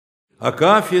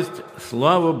Акафист,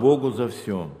 слава Богу за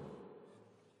все.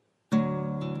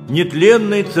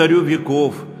 Нетленный царю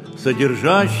веков,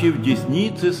 содержащий в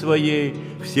деснице своей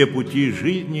все пути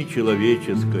жизни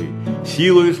человеческой,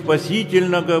 силою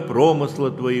спасительного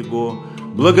промысла Твоего,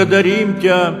 благодарим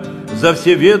Тя за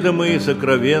все ведомые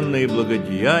сокровенные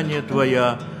благодеяния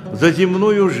Твоя, за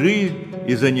земную жизнь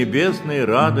и за небесные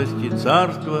радости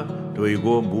Царства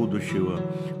Твоего будущего.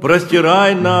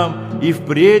 Простирай нам и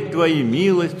впредь Твои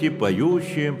милости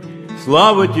поющим.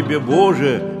 Слава Тебе,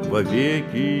 Боже,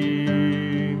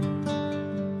 вовеки.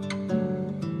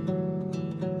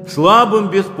 Слабым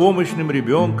беспомощным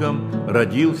ребенком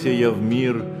родился я в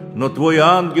мир, но Твой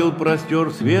ангел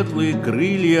простер светлые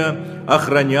крылья,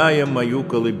 охраняя мою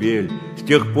колыбель. С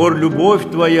тех пор любовь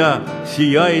Твоя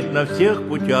сияет на всех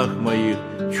путях моих,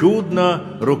 чудно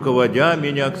руководя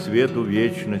меня к свету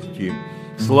вечности.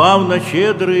 Славно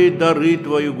щедрые дары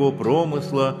Твоего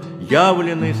промысла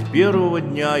явлены с первого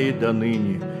дня и до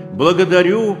ныне.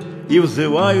 Благодарю и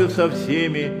взываю со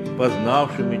всеми,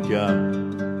 познавшими Тя.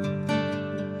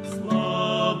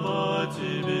 Слава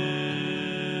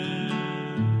Тебе!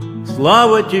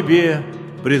 Слава Тебе,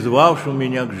 призвавшему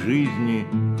меня к жизни!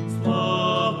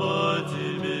 Слава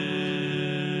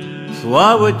Тебе!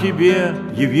 Слава Тебе,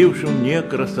 явившему мне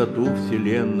красоту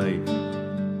вселенной!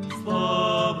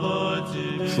 Слава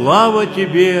Тебе! Слава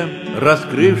Тебе,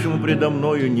 раскрывшему предо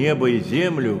мною небо и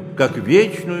землю, как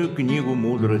вечную книгу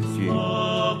мудрости!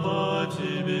 Слава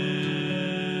Тебе!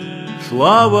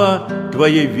 Слава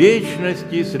Твоей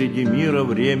вечности среди мира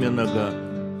временного!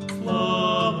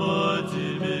 Слава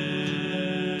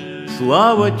Тебе!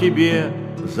 Слава Тебе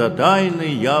за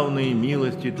тайные явные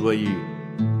милости Твои!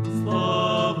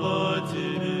 Слава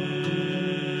Тебе!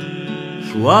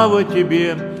 Слава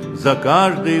Тебе за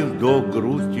каждый вздох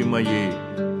грусти моей!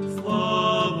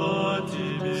 Слава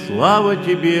Тебе! Слава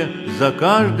Тебе за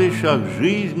каждый шаг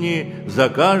жизни, за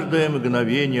каждое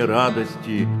мгновение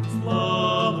радости!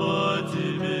 Слава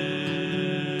Тебе!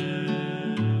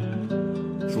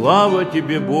 Слава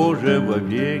Тебе, Боже,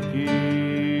 вовеки!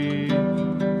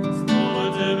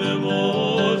 Слава Тебе,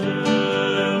 Боже,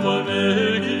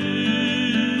 вовеки!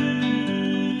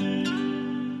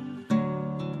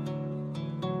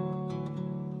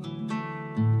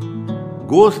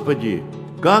 Господи,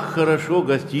 как хорошо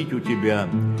гостить у Тебя!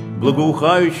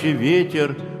 Благоухающий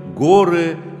ветер,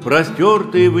 горы,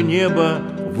 простертые в небо,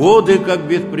 воды, как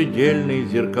беспредельные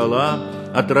зеркала,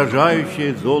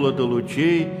 отражающие золото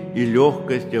лучей и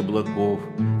легкость облаков.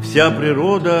 Вся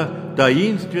природа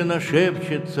таинственно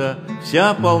шепчется,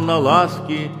 вся полна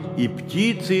ласки, и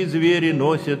птицы и звери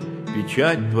носят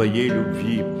печать Твоей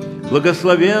любви.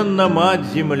 Благословенна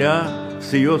Мать-Земля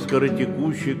с ее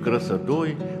скоротекущей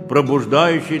красотой,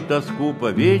 пробуждающей тоску по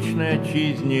вечной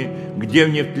отчизне, где в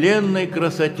нетленной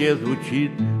красоте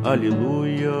звучит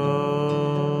 «Аллилуйя».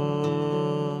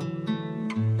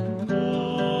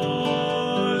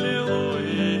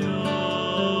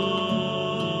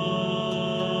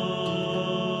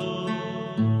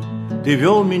 Ты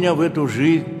вел меня в эту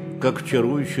жизнь, как в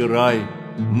чарующий рай.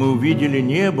 Мы увидели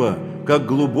небо, как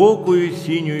глубокую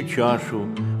синюю чашу,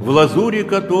 в лазури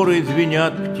которой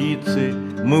звенят птицы.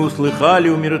 Мы услыхали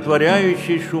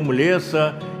умиротворяющий шум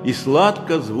леса и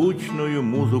сладкозвучную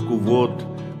музыку вод.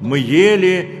 Мы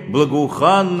ели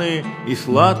благоуханные и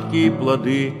сладкие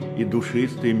плоды и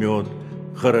душистый мед.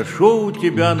 Хорошо у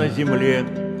Тебя на земле,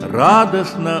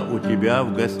 радостно у Тебя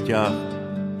в гостях.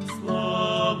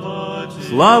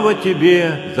 Слава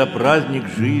Тебе за праздник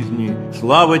жизни,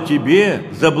 слава Тебе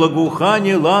за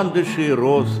благоухание ландышей и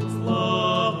роз.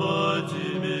 Слава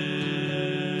Тебе!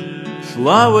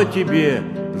 Слава Тебе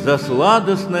за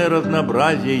сладостное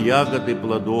разнообразие ягод и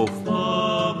плодов.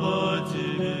 Слава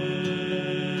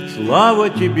Тебе! Слава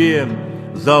Тебе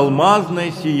за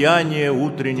алмазное сияние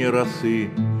утренней росы.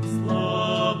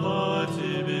 Слава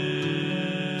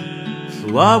Тебе!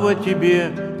 Слава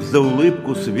Тебе за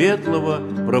улыбку светлого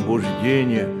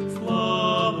пробуждения.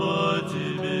 Слава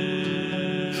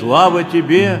Тебе! Слава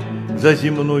Тебе за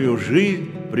земную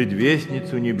жизнь,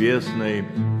 предвестницу небесной.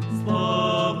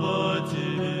 Слава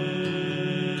Тебе!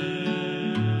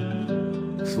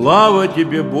 Слава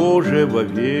Тебе, Боже,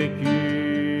 вовеки!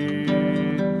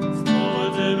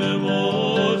 Слава Тебе,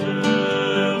 Боже,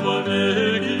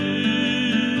 вовеки!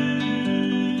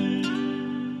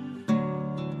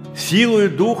 Силою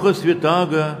Духа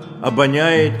Святаго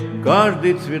обоняет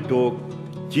каждый цветок,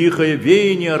 тихое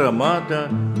веяние аромата,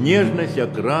 нежность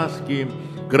окраски,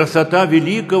 красота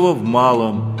великого в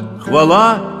малом,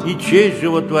 хвала и честь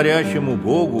животворящему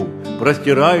Богу,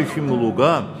 простирающему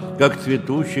луга, как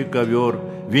цветущий ковер,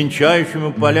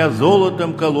 венчающему поля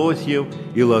золотом колосьев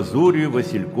и лазурью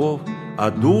васильков, а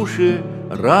души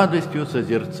радостью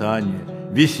созерцания.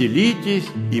 Веселитесь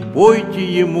и пойте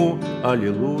Ему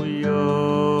Аллилуйя.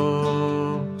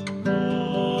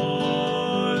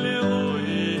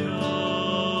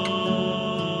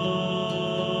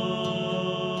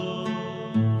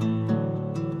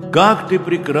 Как ты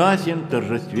прекрасен в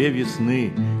торжестве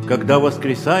весны, когда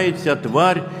воскресает вся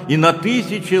тварь и на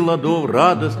тысячи ладов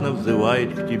радостно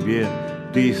взывает к тебе.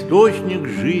 Ты источник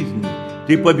жизни,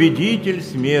 ты победитель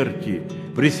смерти.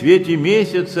 При свете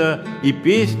месяца и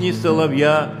песни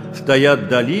соловья стоят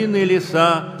долины и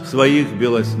леса в своих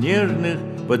белоснежных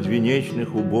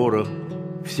подвенечных уборах.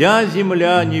 Вся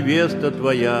земля невеста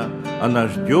твоя, она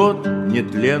ждет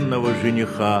нетленного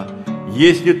жениха.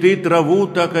 Если ты траву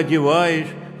так одеваешь,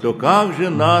 то как же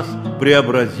нас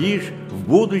преобразишь в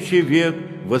будущий век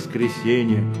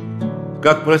воскресения?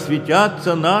 Как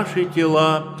просветятся наши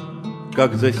тела,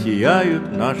 как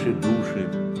засияют наши души.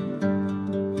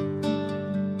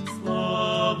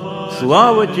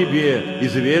 Слава Тебе,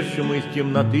 изведшему из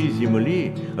темноты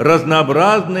земли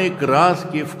разнообразные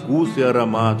краски, вкус и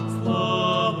аромат.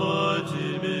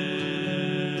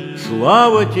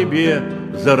 Слава Тебе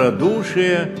за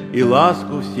радушие и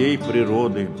ласку всей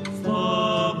природы.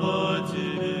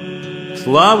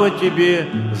 Слава Тебе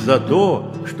за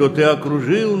то, что Ты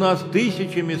окружил нас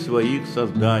тысячами своих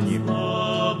созданий.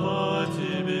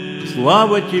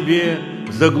 Слава Тебе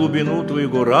за глубину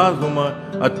Твоего разума,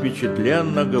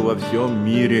 отпечатленного во всем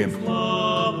мире.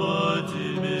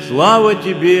 Слава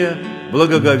Тебе,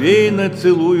 благоговейно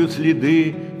целую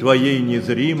следы Твоей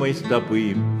незримой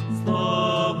стопы.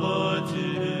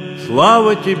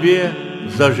 Слава Тебе,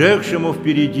 зажегшему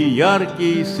впереди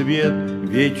яркий свет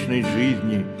вечной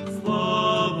жизни.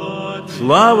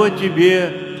 Слава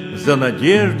Тебе за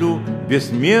надежду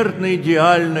бессмертной,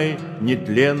 идеальной,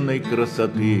 нетленной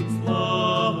красоты.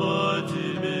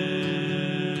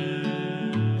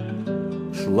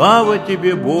 Слава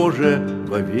Тебе, Боже,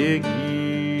 вовеки.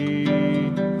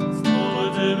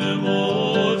 Слава Тебе,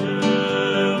 Боже,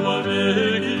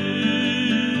 вовеки.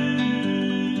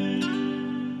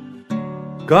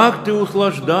 Как Ты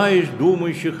услаждаешь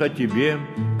думающих о Тебе,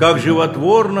 как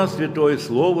животворно святое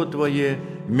Слово Твое,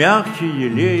 мягче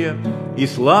елея и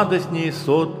сладостнее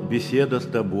сот беседа с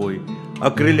Тобой.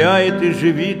 Окрыляет и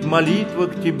живит молитва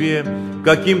к Тебе,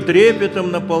 каким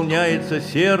трепетом наполняется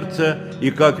сердце, и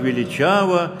как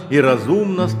величаво и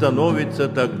разумно становится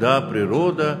тогда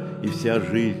природа и вся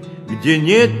жизнь. Где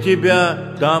нет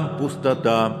Тебя, там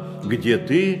пустота, где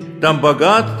Ты, там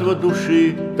богатство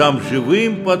души, там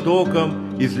живым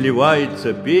потоком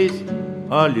изливается песнь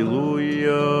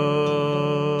Аллилуйя.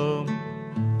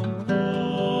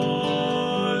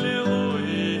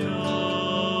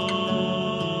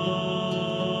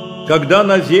 Когда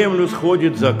на землю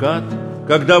сходит закат,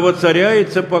 когда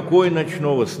воцаряется покой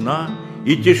ночного сна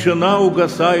и тишина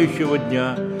угасающего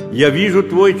дня, я вижу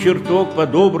Твой чертог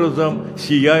под образом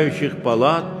сияющих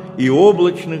палат и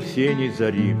облачных сеней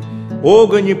зари.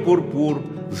 Огонь и пурпур,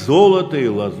 золото и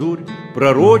лазурь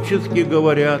пророчески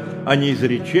говорят о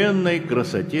неизреченной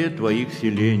красоте Твоих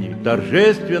селений.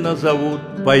 Торжественно зовут: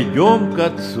 «Пойдем к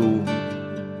Отцу».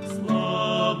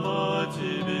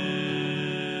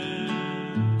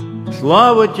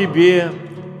 Слава Тебе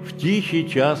в тихий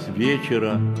час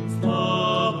вечера.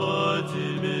 Слава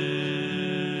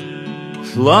Тебе.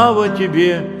 Слава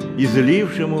Тебе,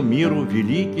 излившему миру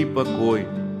великий покой.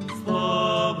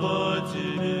 Слава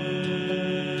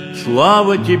Тебе.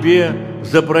 Слава Тебе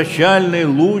за прощальный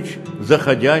луч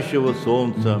заходящего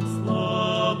солнца.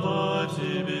 Слава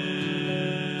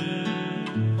Тебе.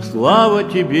 Слава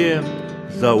Тебе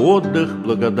за отдых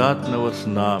благодатного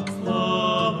сна.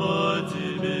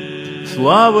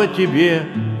 Слава Тебе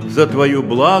за Твою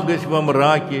благость во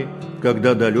мраке,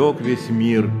 когда далек весь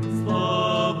мир.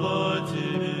 Слава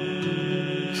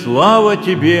Тебе. Слава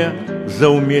Тебе за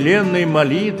умиленные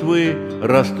молитвы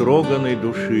растроганной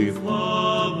души.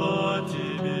 Слава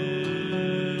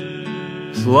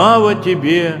Тебе. Слава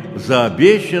Тебе за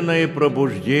обещанное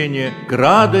пробуждение к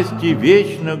радости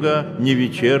вечного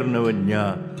невечерного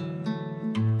дня.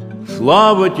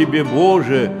 Слава Тебе,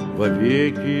 Боже,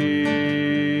 вовеки.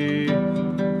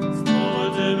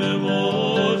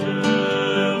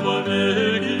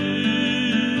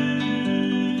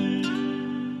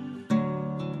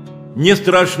 Не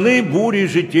страшны бури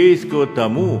житейского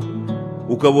тому,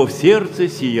 у кого в сердце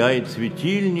сияет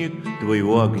светильник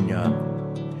Твоего огня.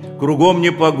 Кругом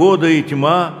непогода и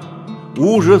тьма,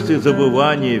 ужас и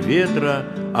забывание ветра,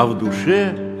 а в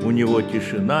душе у него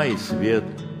тишина и свет.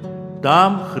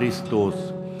 Там Христос,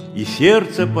 и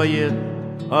сердце поет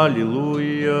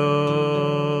Аллилуйя.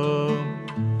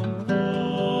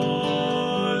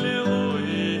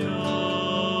 Аллилуйя.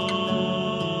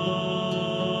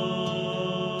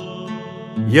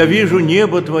 Я вижу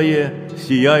небо Твое,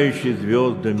 сияющее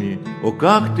звездами. О,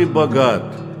 как Ты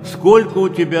богат! Сколько у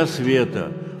Тебя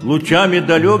света! Лучами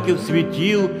далеких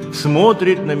светил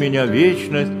смотрит на меня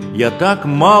вечность. Я так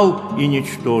мал и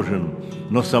ничтожен,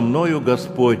 но со мною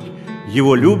Господь,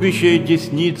 Его любящая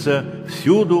десница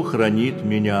всюду хранит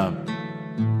меня.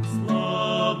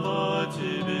 Слава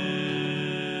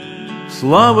Тебе!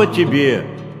 Слава Тебе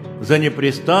за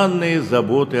непрестанные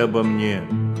заботы обо мне!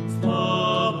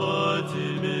 Слава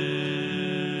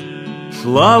Тебе!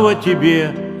 Слава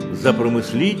Тебе за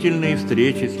промыслительные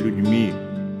встречи с людьми!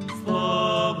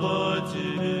 Слава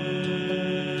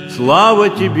Тебе! Слава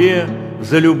Тебе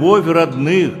за любовь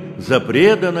родных, за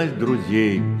преданность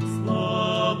друзей!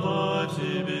 Слава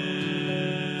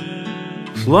Тебе!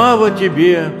 Слава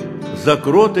Тебе за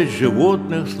кротость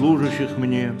животных, служащих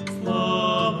мне!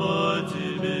 Слава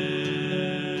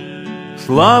Тебе!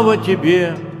 Слава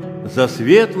Тебе за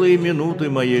светлые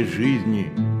минуты моей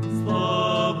жизни!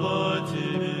 Слава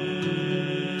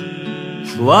Тебе!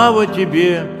 Слава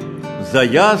Тебе за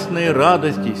ясные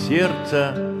радости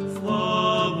сердца!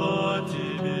 Слава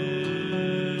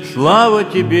Тебе! Слава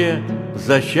Тебе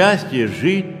за счастье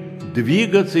жить,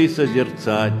 двигаться и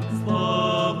созерцать!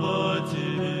 Слава Тебе!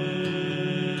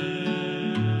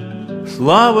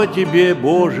 Слава Тебе,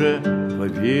 Боже,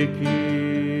 вовеки!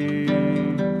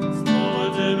 Слава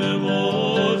Тебе,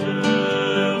 Боже,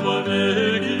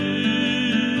 вовеки!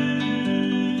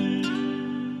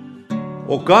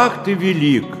 О, как Ты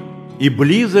велик и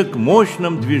близок к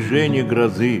мощном движении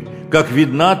грозы, как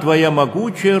видна Твоя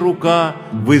могучая рука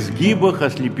в изгибах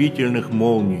ослепительных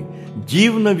молний.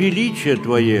 Дивно величие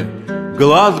Твое,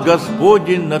 глаз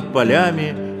Господень над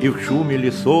полями и в шуме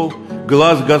лесов,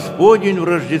 глаз Господень в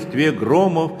рождестве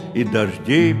громов и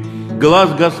дождей,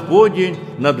 глаз Господень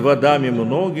над водами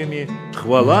многими,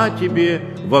 хвала Тебе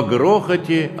во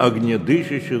грохоте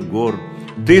огнедышащих гор.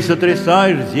 Ты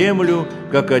сотрясаешь землю,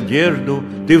 как одежду,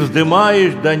 Ты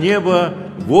вздымаешь до неба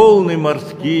волны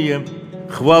морские.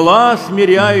 Хвала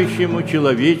смиряющему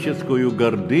человеческую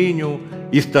гордыню,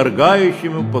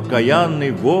 исторгающему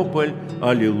покаянный вопль.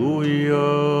 Аллилуйя!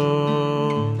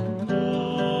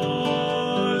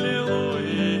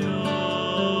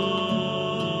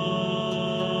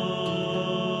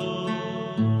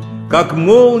 Как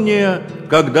молния,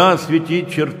 когда осветит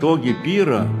чертоги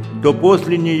пира, то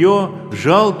после нее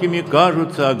жалкими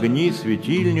кажутся огни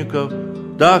светильников.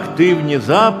 Так Ты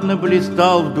внезапно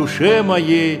блистал в душе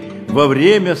моей во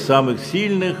время самых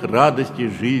сильных радостей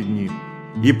жизни.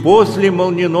 И после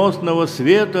молниеносного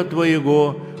света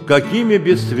Твоего, какими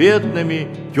бесцветными,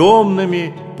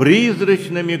 темными,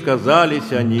 призрачными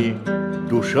казались они,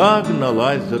 душа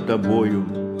гналась за Тобою.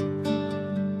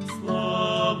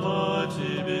 Слава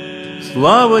Тебе!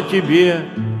 Слава Тебе,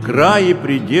 край и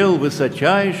предел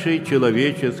высочайшей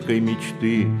человеческой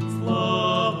мечты!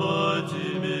 Слава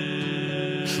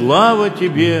Тебе! Слава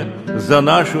Тебе за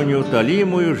нашу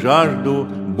неутолимую жажду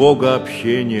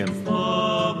богообщения!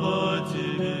 Слава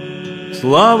Тебе!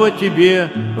 Слава Тебе,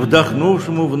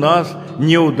 вдохнувшему в нас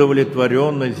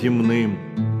неудовлетворенность земным!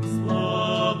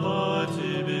 Слава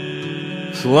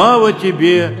Тебе! Слава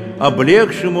Тебе,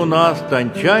 облегшему нас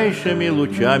тончайшими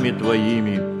лучами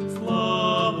Твоими!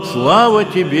 Слава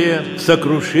Тебе,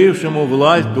 сокрушившему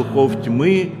власть духов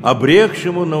тьмы,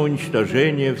 обрекшему на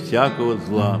уничтожение всякого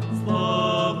зла!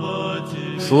 Слава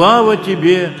Тебе! Слава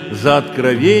Тебе за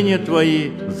откровения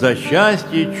Твои, за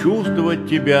счастье чувствовать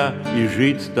Тебя и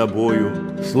жить с Тобою!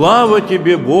 Слава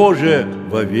Тебе, Боже,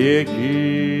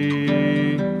 вовеки!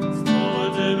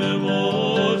 Слава Тебе,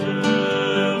 Боже,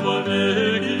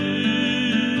 вовеки!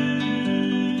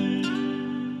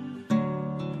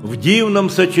 В дивном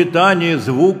сочетании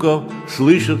звуков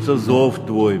слышится зов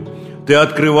Твой. Ты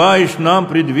открываешь нам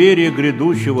преддверие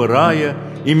грядущего рая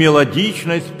и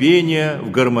мелодичность пения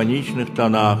в гармоничных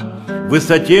тонах, в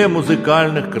высоте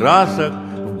музыкальных красок,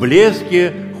 в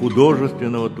блеске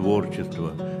художественного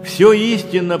творчества. Все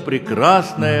истинно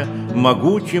прекрасное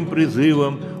могучим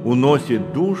призывом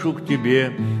уносит душу к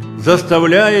Тебе,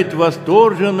 заставляет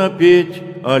восторженно петь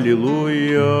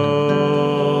 «Аллилуйя».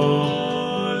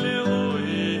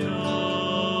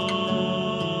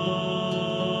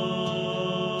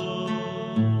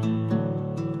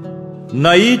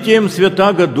 Наитием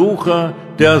Святаго Духа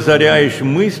Ты озаряешь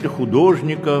мысль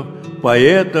художников,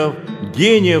 поэтов,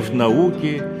 гениев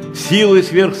науки, силы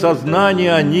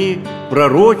сверхсознания они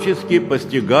пророчески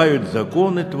постигают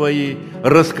законы Твои,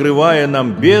 раскрывая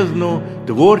нам бездну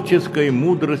творческой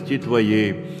мудрости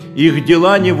Твоей. Их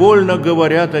дела невольно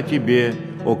говорят о Тебе.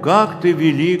 О, как Ты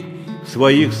велик в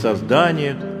своих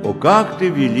созданиях, о, как Ты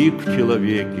велик в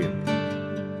человеке!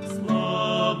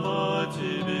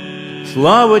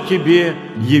 Слава Тебе,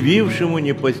 явившему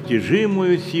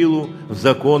непостижимую силу в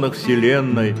законах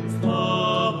вселенной.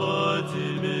 Слава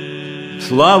Тебе,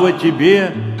 Слава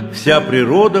Тебе, вся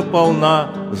природа полна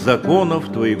законов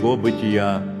Твоего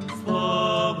бытия.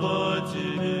 слава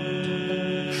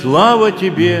Тебе, Слава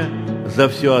Тебе за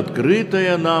все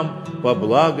открытое нам по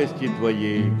благости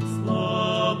Твоей.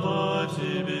 слава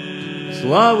Тебе,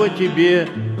 Слава Тебе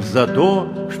за то,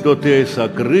 что Ты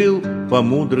сокрыл по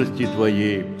мудрости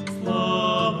Твоей.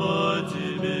 слава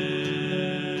Тебе,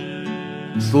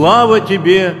 Слава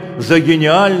Тебе за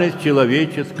гениальность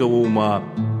человеческого ума.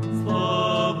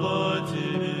 слава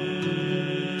Тебе,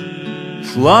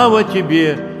 Слава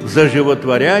Тебе за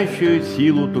животворящую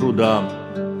силу труда.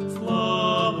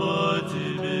 слава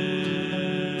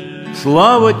Тебе,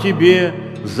 Слава Тебе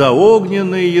за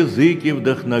огненные языки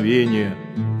вдохновения.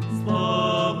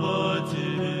 слава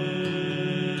Тебе,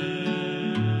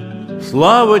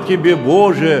 Слава Тебе,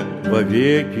 Боже,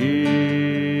 вовеки.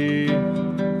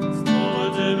 слава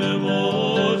Тебе,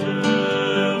 Боже,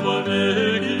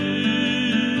 вовеки.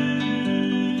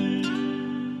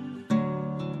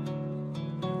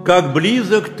 Как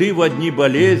близок Ты во дни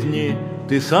болезни,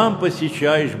 Ты сам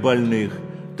посещаешь больных,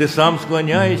 Ты сам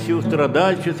склоняешься у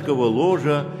страдальческого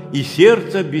ложа, и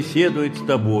сердце беседует с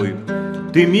Тобой.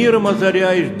 Ты миром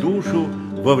озаряешь душу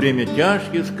во время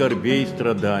тяжких скорбей и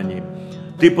страданий.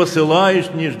 Ты посылаешь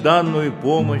нежданную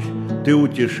помощь, Ты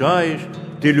утешаешь,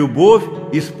 Ты любовь,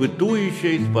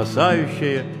 испытующая и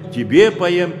спасающая. Тебе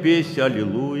поем песнь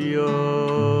 «Аллилуйя».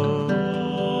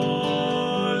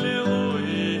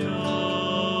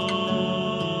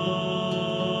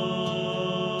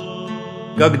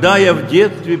 Когда я в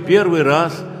детстве первый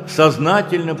раз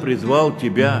сознательно призвал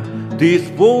Тебя, Ты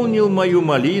исполнил мою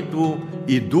молитву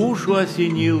и душу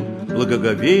осенил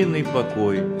благоговейный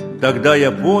покой. Тогда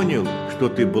я понял, что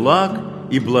Ты благ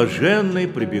и блаженный,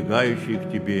 прибегающий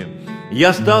к Тебе.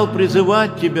 Я стал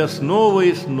призывать Тебя снова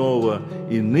и снова,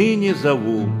 и ныне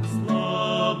зову.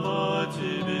 Слава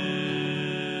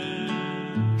Тебе,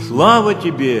 Слава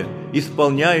Тебе,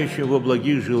 исполняющему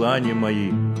благих желаний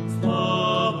мои.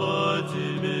 слава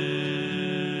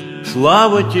Тебе,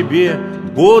 Слава Тебе,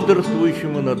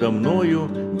 бодрствующему надо мною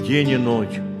день и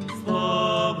ночь.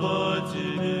 слава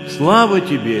Тебе, Слава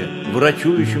Тебе,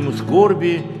 врачующему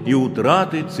скорби и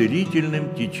утраты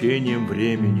целительным течением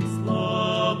времени.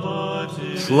 слава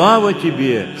Тебе, Слава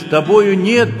Тебе, с Тобою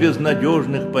нет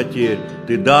безнадежных потерь,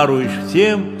 Ты даруешь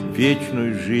всем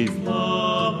вечную жизнь.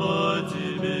 слава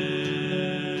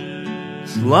Тебе,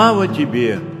 Слава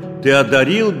Тебе, Ты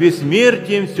одарил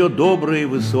бессмертием все доброе и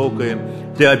высокое,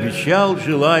 Ты обещал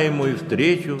желаемую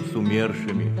встречу с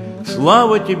умершими.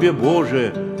 Слава Тебе,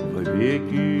 Боже,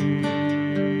 вовеки.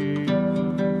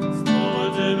 слава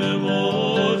Тебе,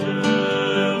 Боже,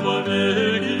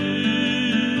 вовеки.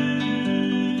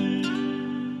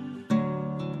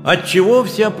 Отчего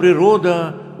вся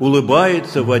природа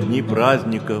улыбается во дни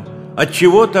праздников?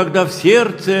 Отчего тогда в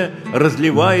сердце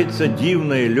разливается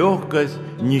дивная легкость,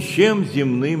 ни с чем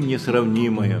земным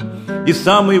несравнимая? И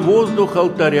самый воздух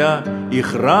алтаря и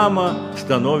храма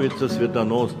становится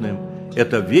светоносным.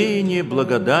 Это веяние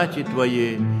благодати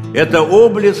Твоей, это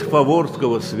облеск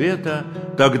фаворского света.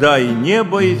 Тогда и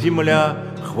небо, и земля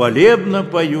хвалебно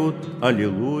поют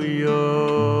 «Аллилуйя».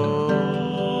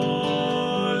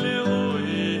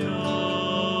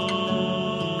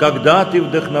 Когда Ты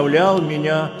вдохновлял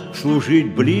меня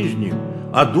служить ближним,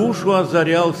 а душу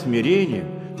озарял смирение,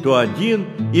 то один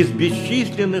из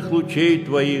бесчисленных лучей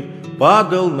Твоих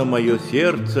падал на мое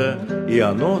сердце, и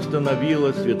оно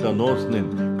становилось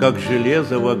светоносным, как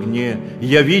железо в огне.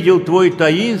 Я видел Твой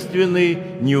таинственный,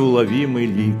 неуловимый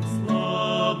лик.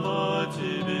 Слава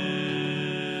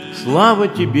Тебе, Слава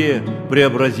Тебе,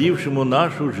 преобразившему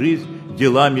нашу жизнь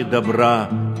делами добра.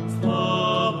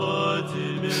 слава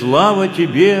Тебе, Слава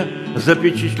Тебе,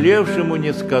 запечатлевшему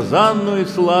несказанную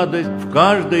сладость в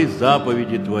каждой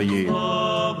заповеди Твоей.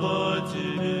 слава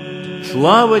Тебе,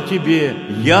 Слава Тебе,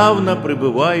 явно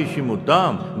пребывающему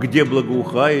там, где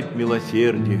благоухает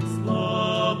милосердие.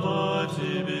 слава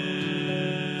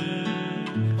Тебе,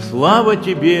 Слава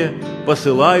Тебе,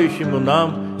 посылающему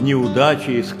нам неудачи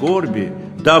и скорби,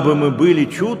 дабы мы были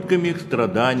чуткими к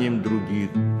страданиям других.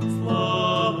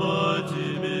 слава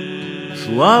Тебе,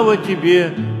 Слава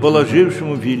Тебе,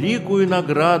 положившему великую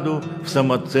награду в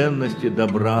самоценности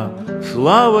добра.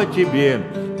 Слава Тебе,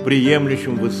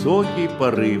 приемлющему высокий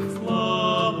порыв.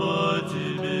 слава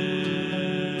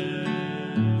Тебе,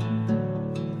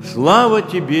 Слава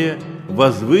Тебе,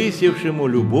 возвысившему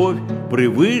любовь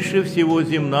превыше всего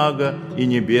земного и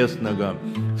небесного.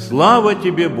 Слава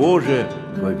Тебе, Боже,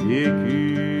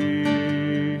 вовеки.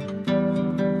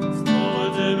 слава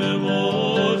Тебе, Боже.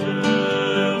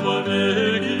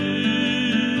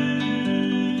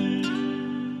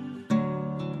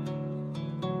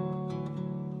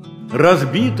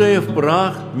 Разбитое в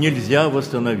прах нельзя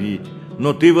восстановить,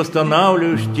 но Ты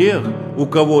восстанавливаешь тех, у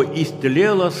кого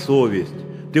истлела совесть.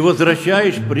 Ты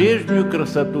возвращаешь прежнюю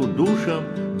красоту душам,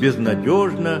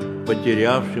 безнадежно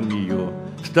потерявшим ее.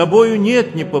 С Тобою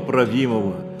нет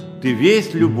непоправимого, Ты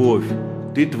весь любовь,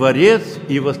 Ты Творец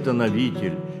и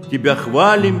Восстановитель. Тебя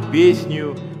хвалим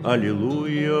песнью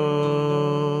 «Аллилуйя».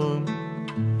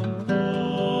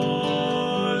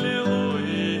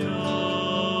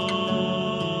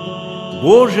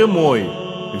 Боже мой,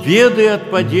 ведая от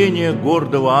падения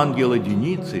гордого ангела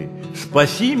Деницы,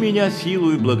 спаси меня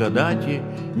силою благодати,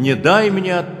 не дай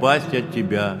мне отпасть от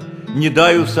Тебя, не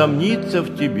дай усомниться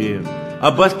в Тебе.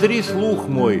 Обостри слух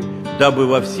мой, дабы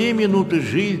во все минуты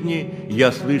жизни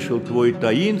я слышал Твой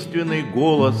таинственный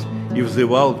голос и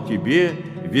взывал к Тебе,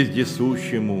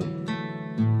 вездесущему.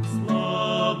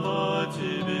 Слава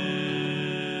Тебе!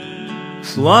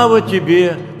 Слава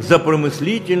Тебе за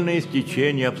промыслительное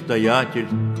стечение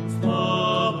обстоятельств.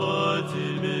 Слава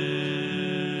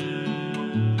Тебе!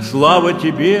 Слава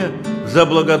Тебе за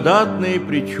благодатные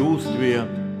предчувствия.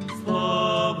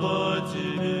 Слава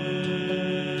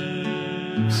Тебе!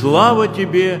 Слава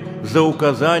Тебе за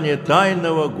указание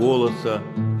тайного голоса.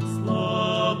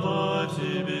 Слава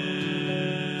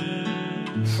Тебе!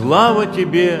 Слава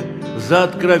Тебе за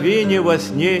откровение во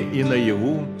сне и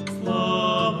наяву.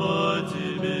 Слава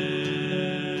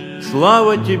Тебе!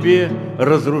 Слава Тебе,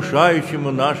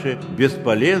 разрушающему наши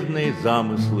бесполезные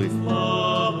замыслы.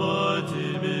 Слава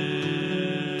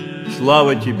Тебе!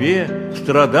 Слава Тебе,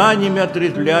 страданиями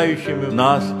отрезвляющими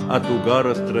нас от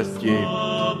угара страстей.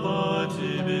 Слава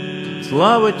Тебе!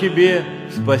 Слава Тебе,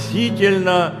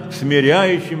 спасительно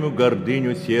смиряющему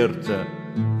гордыню сердца.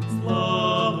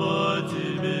 Слава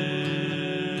Тебе!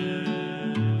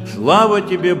 Слава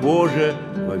Тебе, Боже,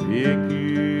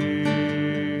 вовеки.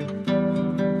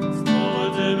 Слава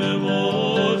Тебе,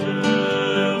 Боже,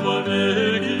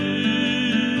 вовеки!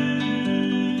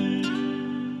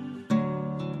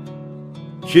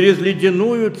 Через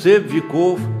ледяную цепь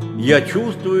веков я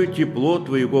чувствую тепло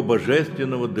Твоего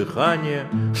божественного дыхания,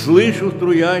 слышу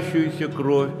струящуюся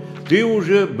кровь. Ты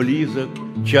уже близок,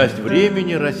 часть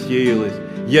времени рассеялась.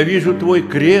 Я вижу Твой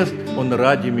крест, он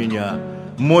ради меня.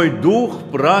 Мой дух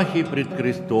в прахе пред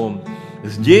крестом.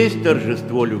 Здесь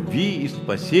торжество любви и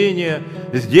спасения,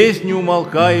 здесь не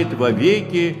умолкает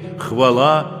вовеки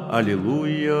хвала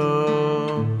Аллилуйя.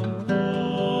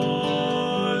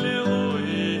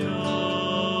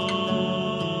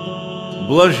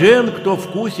 Блажен, кто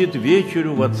вкусит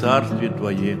вечерю во царстве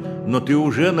Твое, но Ты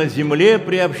уже на земле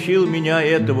приобщил меня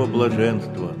этого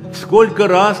блаженства. Сколько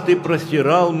раз Ты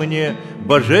простирал мне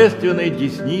божественной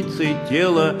десницей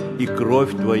тело и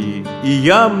кровь Твои, и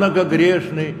я,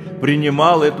 многогрешный,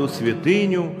 принимал эту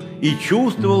святыню и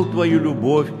чувствовал Твою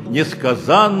любовь,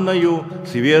 несказанную,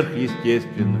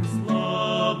 сверхъестественную.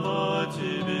 Слава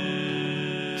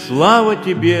Тебе! Слава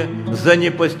Тебе за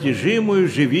непостижимую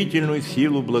живительную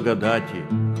силу благодати.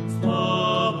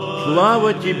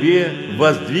 Слава Тебе,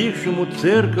 воздвигшему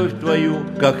церковь Твою,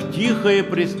 как тихое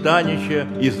пристанище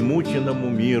измученному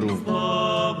миру.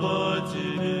 Слава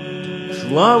Тебе!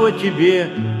 Слава Тебе,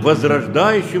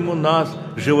 возрождающему нас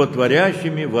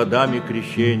животворящими водами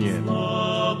крещения.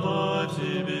 Слава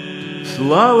Тебе!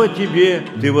 Слава Тебе,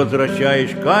 Ты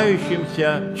возвращаешь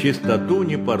кающимся чистоту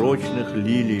непорочных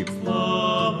лилий.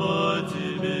 Слава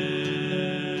Тебе!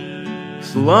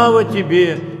 Слава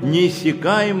Тебе,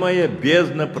 неиссякаемая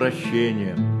бездна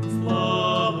прощения.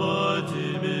 Слава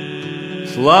Тебе!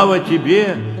 Слава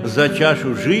Тебе за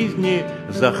чашу жизни,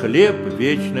 за хлеб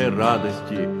вечной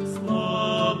радости.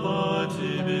 Слава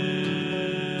Тебе!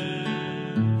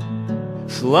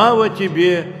 Слава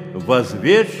Тебе,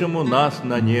 возведшему нас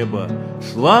на небо.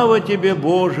 Слава Тебе,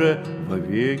 Боже,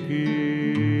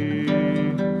 вовеки.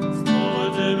 Слава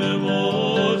Тебе,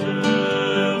 Боже,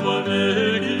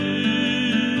 вовеки!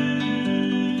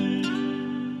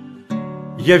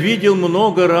 Я видел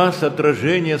много раз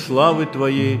отражение славы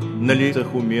Твоей на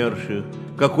лицах умерших.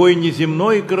 Какой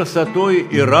неземной красотой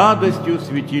и радостью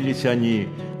светились они,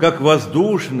 как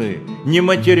воздушны,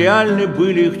 нематериальны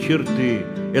были их черты.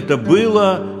 Это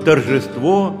было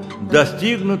торжество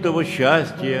достигнутого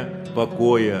счастья,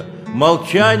 покоя.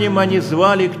 Молчанием они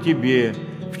звали к Тебе.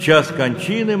 В час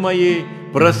кончины моей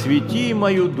просвети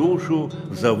мою душу,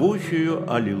 зовущую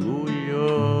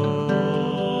Аллилуйя.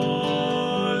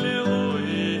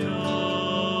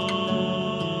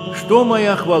 Что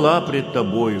моя хвала пред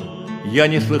Тобою? Я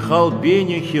не слыхал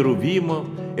пения херувимов,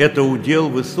 это удел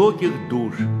высоких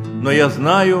душ. Но я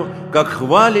знаю, как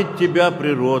хвалит Тебя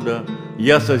природа.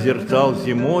 Я созерцал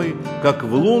зимой, как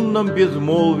в лунном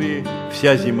безмолвии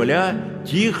вся земля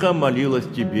тихо молилась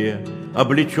Тебе.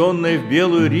 облеченная в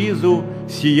белую ризу,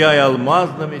 сияя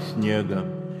алмазными снега.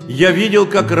 Я видел,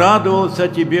 как радовалось о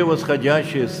тебе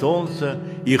восходящее солнце,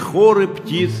 и хоры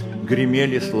птиц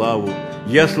гремели славу.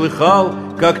 Я слыхал,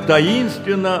 как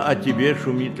таинственно о тебе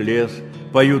шумит лес,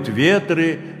 поют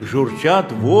ветры,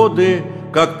 журчат воды,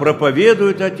 как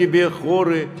проповедуют о тебе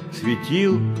хоры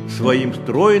светил своим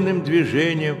стройным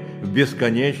движением в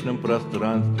бесконечном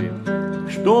пространстве.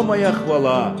 Что моя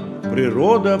хвала?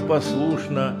 Природа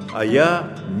послушна, а я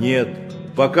нет.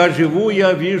 Пока живу,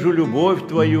 я вижу любовь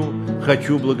твою,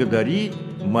 хочу благодарить,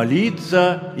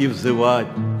 молиться и взывать.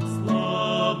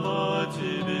 Слава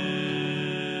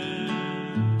тебе,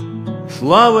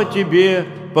 Слава тебе,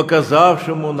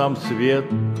 показавшему нам свет.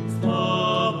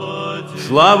 слава тебе,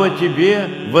 Слава тебе,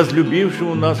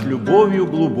 возлюбившему нас любовью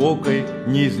глубокой,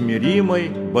 неизмеримой,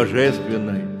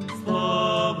 божественной.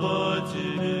 слава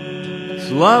тебе,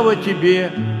 Слава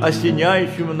тебе,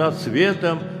 осеняющему нас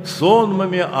светом,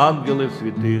 сонмами ангелов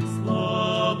святых.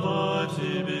 слава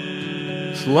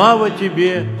тебе, Слава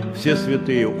тебе, все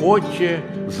святые Отче,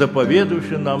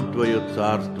 заповедующий нам Твое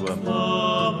царство.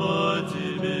 слава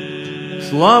тебе,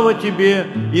 Слава тебе,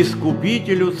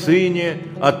 Искупителю Сыне,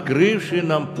 открывший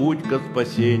нам путь ко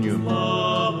спасению.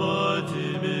 слава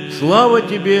тебе, Слава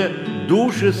тебе,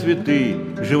 души святые,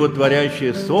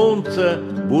 животворящее солнце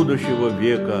будущего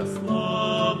века.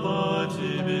 слава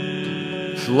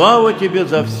тебе, Слава тебе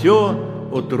за все,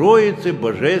 о Троице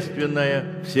Божественная,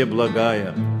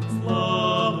 Всеблагая.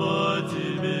 слава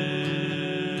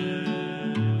тебе,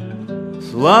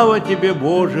 Слава тебе,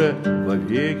 Боже,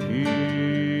 вовеки.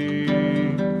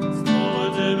 слава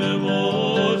тебе,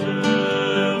 Боже,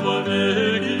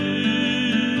 вовеки.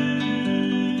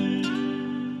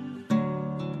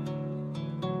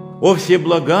 О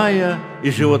Всеблагая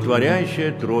и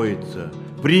животворящая Троица,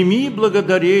 прими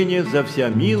благодарение за вся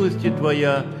милости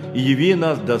Твоя и яви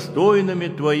нас достойными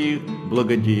Твоих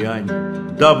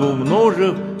благодеяний, дабы,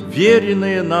 умножив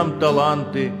веренные нам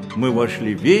таланты, мы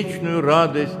вошли в вечную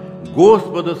радость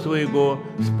Господа своего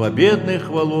с победной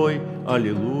хвалой.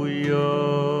 Аллилуйя!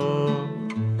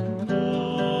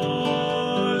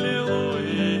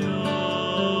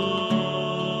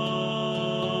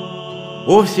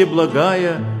 О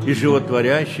Всеблагая и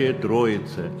животворящая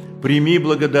Троица, прими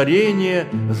благодарение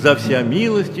за вся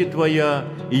милости Твоя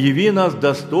и яви нас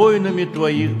достойными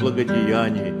Твоих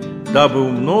благодеяний, дабы,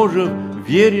 умножив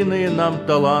веренные нам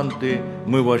таланты,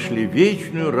 мы вошли в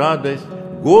вечную радость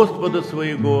Господа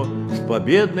своего с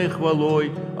победной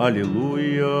хвалой.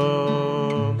 Аллилуйя!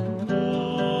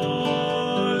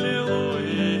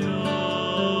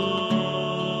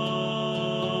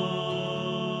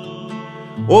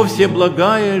 О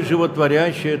Всеблагая,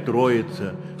 животворящая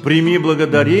Троица, прими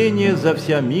благодарение за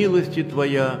вся милости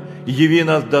Твоя, и яви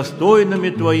нас достойными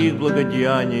Твоих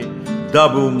благодеяний,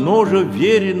 дабы, умножив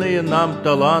веренные нам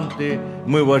таланты,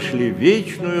 мы вошли в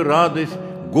вечную радость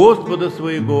Господа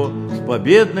своего с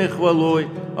победной хвалой.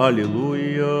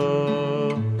 Аллилуйя!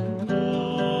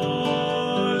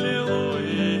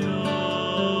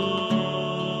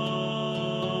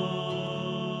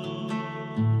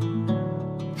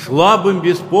 Слабым,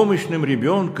 беспомощным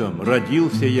ребенком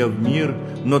родился я в мир,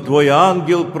 но Твой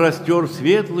ангел простер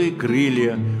светлые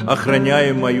крылья,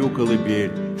 охраняя мою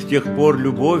колыбель. С тех пор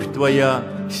любовь Твоя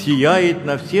сияет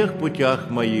на всех путях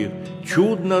моих,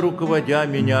 чудно руководя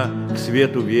меня к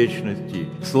свету вечности.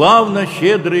 Славно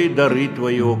щедрые дары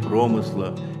Твоего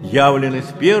промысла, явлены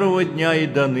с первого дня и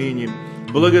до ныне.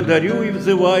 Благодарю и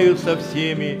взываю со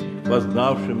всеми,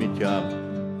 познавшими Тя.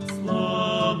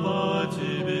 Слава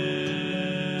тебе,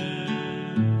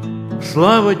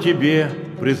 Слава Тебе,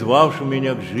 призвавшему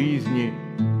меня к жизни.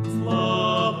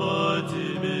 слава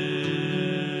тебе,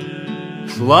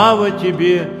 Слава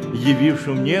Тебе,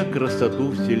 явившему мне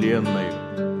красоту вселенной.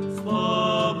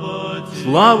 слава тебе,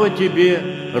 Слава Тебе,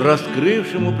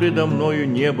 раскрывшему предо мною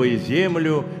небо и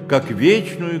землю, как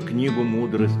вечную книгу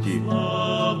мудрости.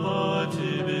 слава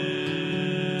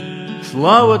тебе,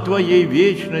 Слава Твоей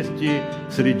вечности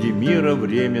среди мира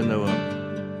временного.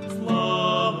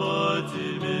 слава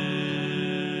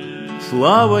тебе,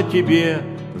 Слава Тебе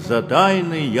за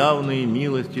тайные явные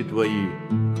милости Твои.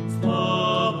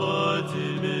 слава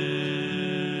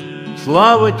тебе,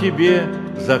 Слава Тебе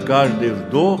за каждый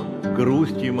вздох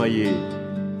грусти моей.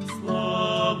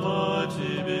 слава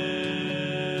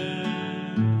тебе,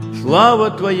 Слава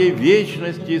Твоей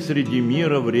вечности среди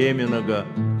мира временного.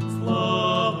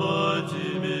 слава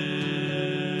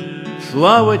тебе,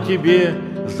 Слава Тебе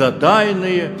за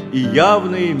тайные и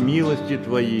явные милости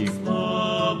Твои.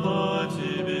 слава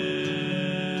тебе,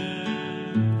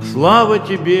 Слава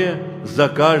Тебе за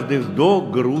каждый вздох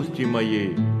грусти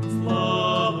моей.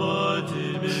 слава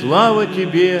тебе, слава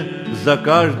Тебе за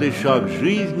каждый шаг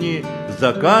жизни,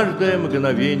 за каждое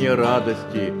мгновение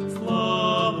радости.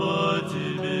 Слава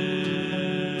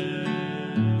Тебе.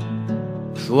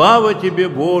 Слава Тебе,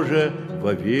 Боже,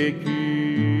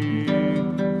 вовеки.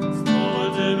 Слава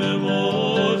Тебе,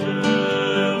 Боже,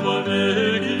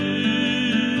 вовеки.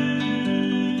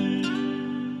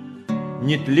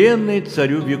 Нетленный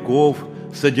Царю веков,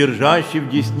 содержащий в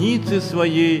деснице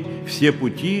своей все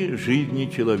пути жизни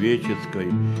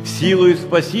человеческой, силою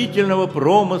спасительного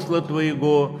промысла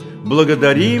Твоего,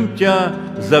 благодарим Тя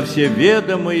за все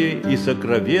ведомые и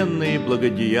сокровенные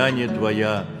благодеяния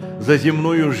Твоя, за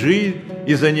земную жизнь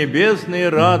и за небесные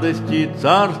радости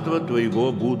Царства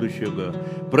Твоего будущего.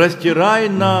 Простирай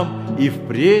нам и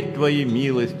впредь Твои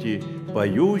милости,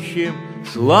 поющим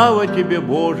 «Слава Тебе,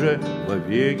 Боже,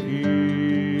 вовеки!»